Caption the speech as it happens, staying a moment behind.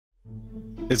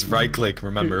It's right click,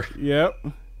 remember. Yep.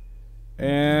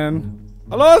 And...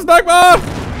 Hello, Snackball!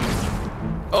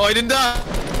 Oh, I didn't die!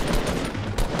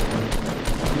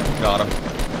 Got him.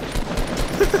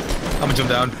 I'm gonna jump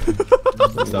down.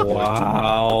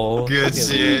 Wow. Good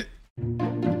shit.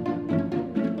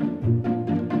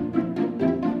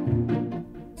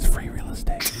 It's free real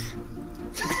estate.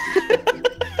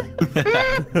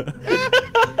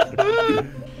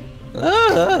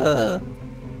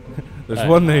 There's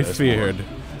one they feared.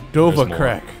 Dova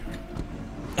crack.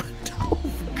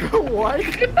 What?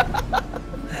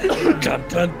 Dun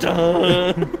dun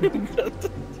dun.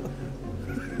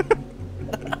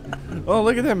 Oh,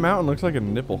 look at that mountain. Looks like a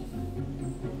nipple.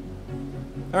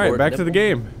 Alright, back to the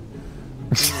game.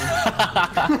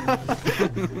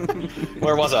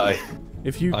 Where was I?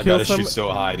 If you I kill gotta shoot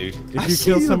so high, dude. If you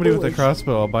kill somebody with a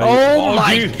crossbow, I'll buy you. Oh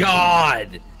my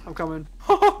god! I'm coming.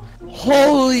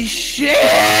 Holy shit!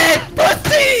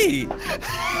 Pussy!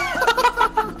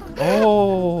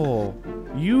 Oh,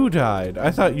 you died. I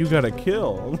thought you got a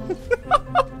kill.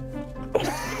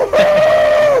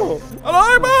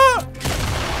 Alarma!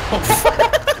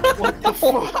 What the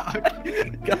fuck?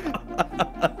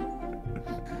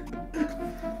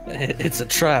 It's a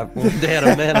trap. They had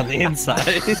a man on the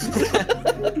inside.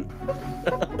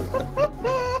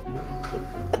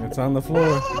 It's on the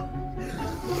floor.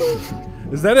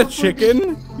 Is that a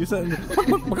chicken? You said.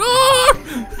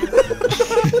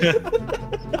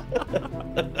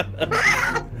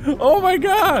 Oh my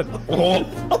god!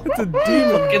 It's a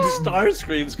demon. Fucking star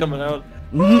screams coming out.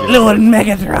 Lord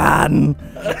Megatron!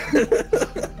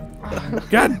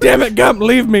 God damn it, Gump,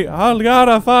 leave me! I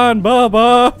gotta find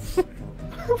Bubba!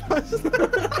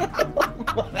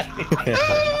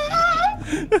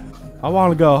 I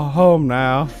wanna go home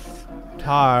now.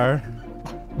 Tired.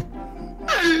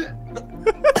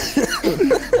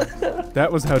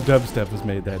 That was how dubstep was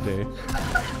made that day.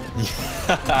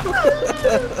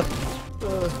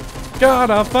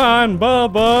 Gotta find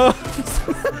Bubba!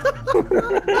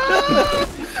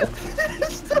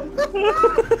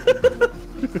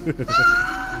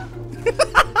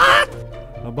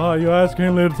 I'll buy you ice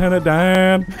cream, Lieutenant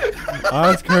Dan.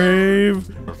 Ice cream.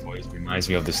 Her voice reminds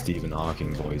me of the Stephen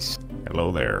Hawking voice.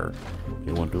 Hello there.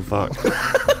 You want to fuck?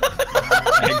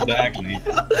 Exactly.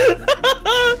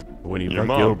 When you Your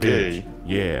fuck your mom bitch. gay.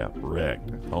 Yeah,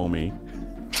 wrecked, homie.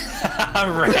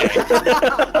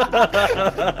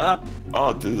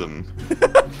 Autism.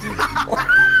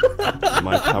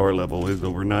 My power level is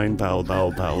over 9,000.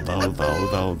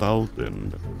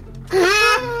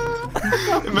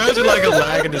 Imagine like a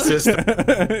lag in the system.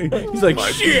 He's like,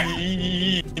 My shit!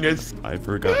 penis. I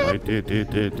forgot my dit.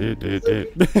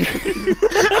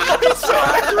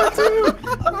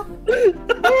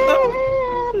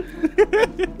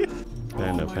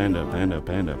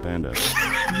 Panda.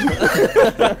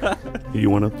 You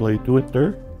wanna play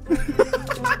Twitter?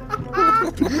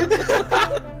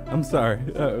 I'm sorry.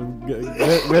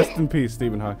 Rest in peace,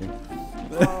 Stephen Hawking.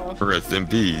 Rest in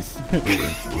peace.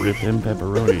 Rip and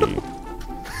pepperoni.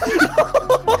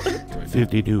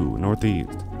 52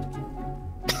 Northeast.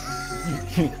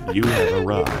 You have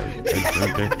arrived at your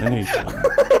destination.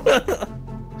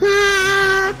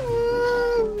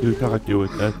 To talk to a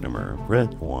customer, press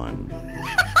 1.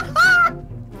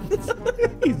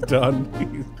 He's done.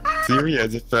 Siri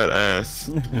has a fat ass.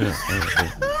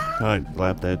 Time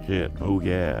slap that shit. Oh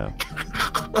yeah.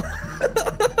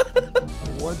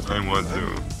 I want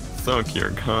to suck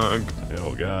your cock.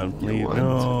 Oh god, please want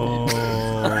no.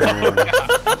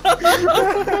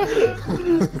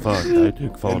 Fuck, I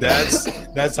took fall damage.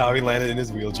 That's how he landed in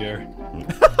his wheelchair.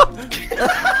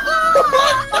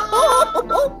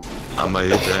 I'm a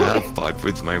hit to have fight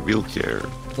with my wheelchair.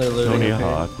 Tony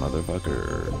Hawk,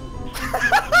 motherfucker.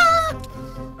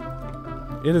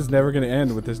 It is never gonna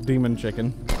end with this demon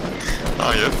chicken.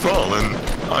 I have fallen.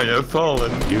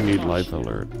 You need life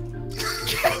alert.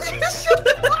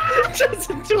 Turns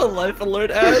into a life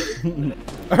alert ad.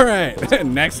 Alright,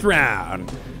 next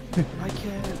round. I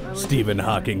can't. Stephen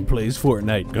Hawking plays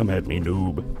Fortnite. Come at me,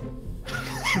 noob.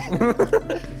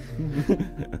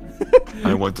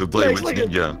 I want to play with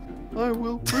Ninja. I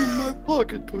will bring my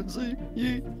pocket pussy.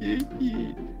 Yeah.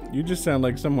 You just sound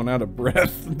like someone out of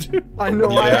breath. I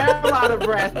know I am out of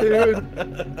breath, dude.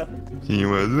 She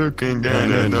was looking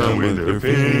down at her with her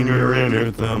finger and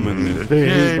her thumb in the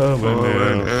shape of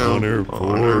an L on her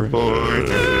forehead.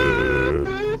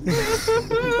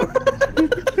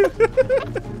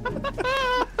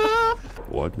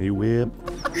 Watch me whip.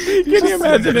 Can you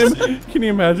imagine him? Can you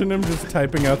imagine him just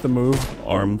typing out the move?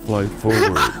 Arm fly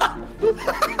forward.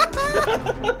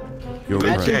 You're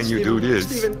right. Can you do this?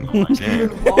 Steven, No, I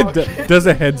can't. Does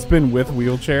a head spin with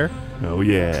wheelchair? Oh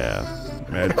yeah.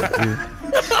 Mad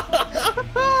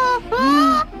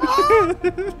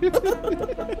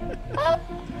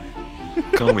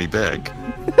Call me back.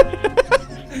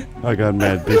 I got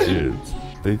mad bitches.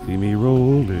 They see me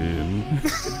rolling.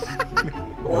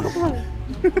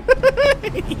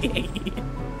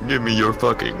 Give me your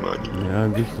fucking money. Yeah,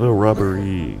 I'm just so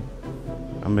rubbery.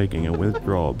 I'm making a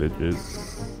withdrawal, bitches.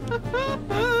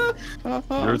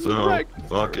 You're so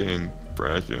fucking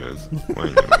precious.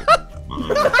 When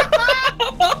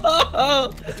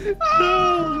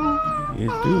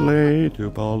It's too late to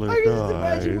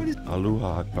apologize.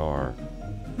 Aloha Akbar.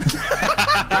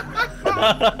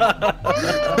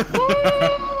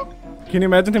 Can you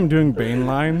imagine him doing Bane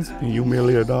lines? You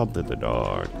merely adopted the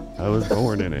dog. I was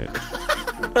born in it.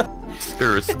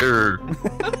 Stir, stir.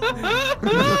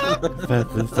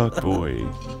 That's the fuck boy.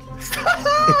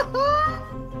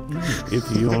 If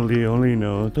you only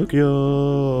know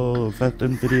Tokyo, Fast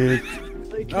and Furious.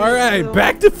 Alright,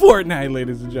 back to Fortnite,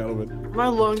 ladies and gentlemen. My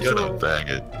lungs Shut are... up,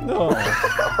 faggot. No.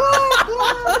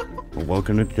 Well,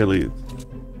 welcome to Chili's.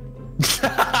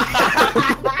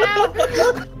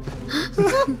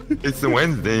 It's a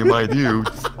Wednesday, my dude.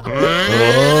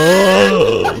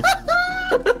 Oh.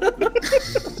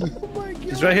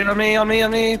 He's right here on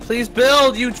me. Please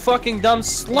build, you fucking dumb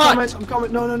slut. I'm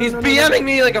coming. No. He's BMing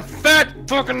me like a fat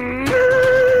fucking.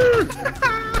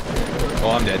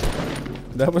 Oh, I'm dead.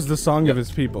 That was the song of his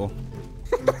people.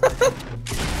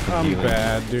 I'm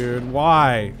bad, dude.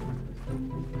 Why?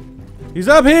 He's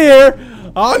up here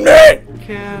on me!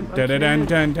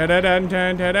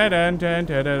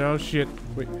 Oh shit.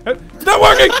 Wait. It's not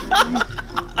working!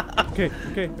 Okay.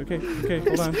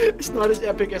 Hold on. It's not as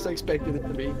epic as I expected it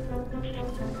to be.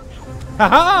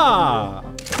 Haha!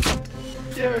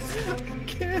 Yeah.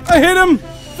 I hit him!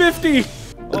 50!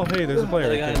 Oh, hey, there's a player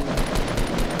right there.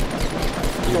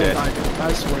 Dead.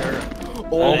 I swear.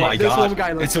 Oh my there's god. one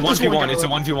guy left. It's a There's one 1v1. guy It's a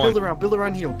left. 1v1. Build around,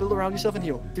 Build around yourself and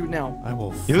heal. Do it now. I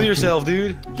will Heal yourself,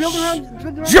 dude. Build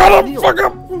around. Shut up, and heal. fuck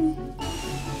up!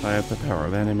 I have the power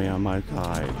of anime on my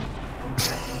side.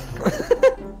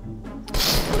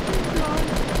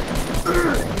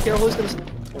 Careful, he's gonna...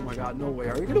 Oh my god, no way.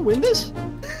 Are you gonna win this?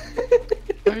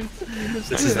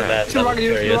 This is the match. Should rock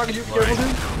you, be careful,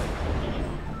 dude.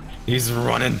 He's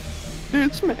running.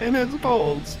 It's man, it's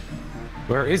balls.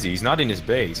 Where is he? He's not in his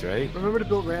base, right? Remember to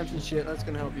build ramps and shit, that's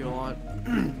gonna help you a lot.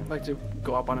 Like to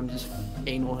go up on him, just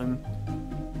anal him.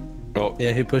 Oh.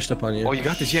 Yeah, he pushed up on you. Oh, you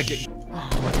got this. Yeah, get...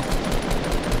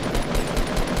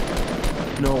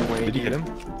 No way. Did you hit him?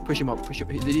 Push him up, push him.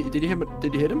 Did you hit him?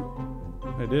 Did you hit him?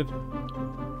 I did.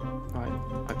 Alright.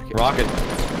 Rocket.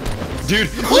 Dude!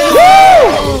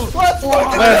 Let's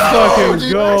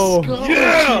fucking go!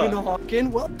 Yeah! Stephen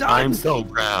Hawking, well done! I'm so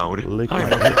proud. Lick my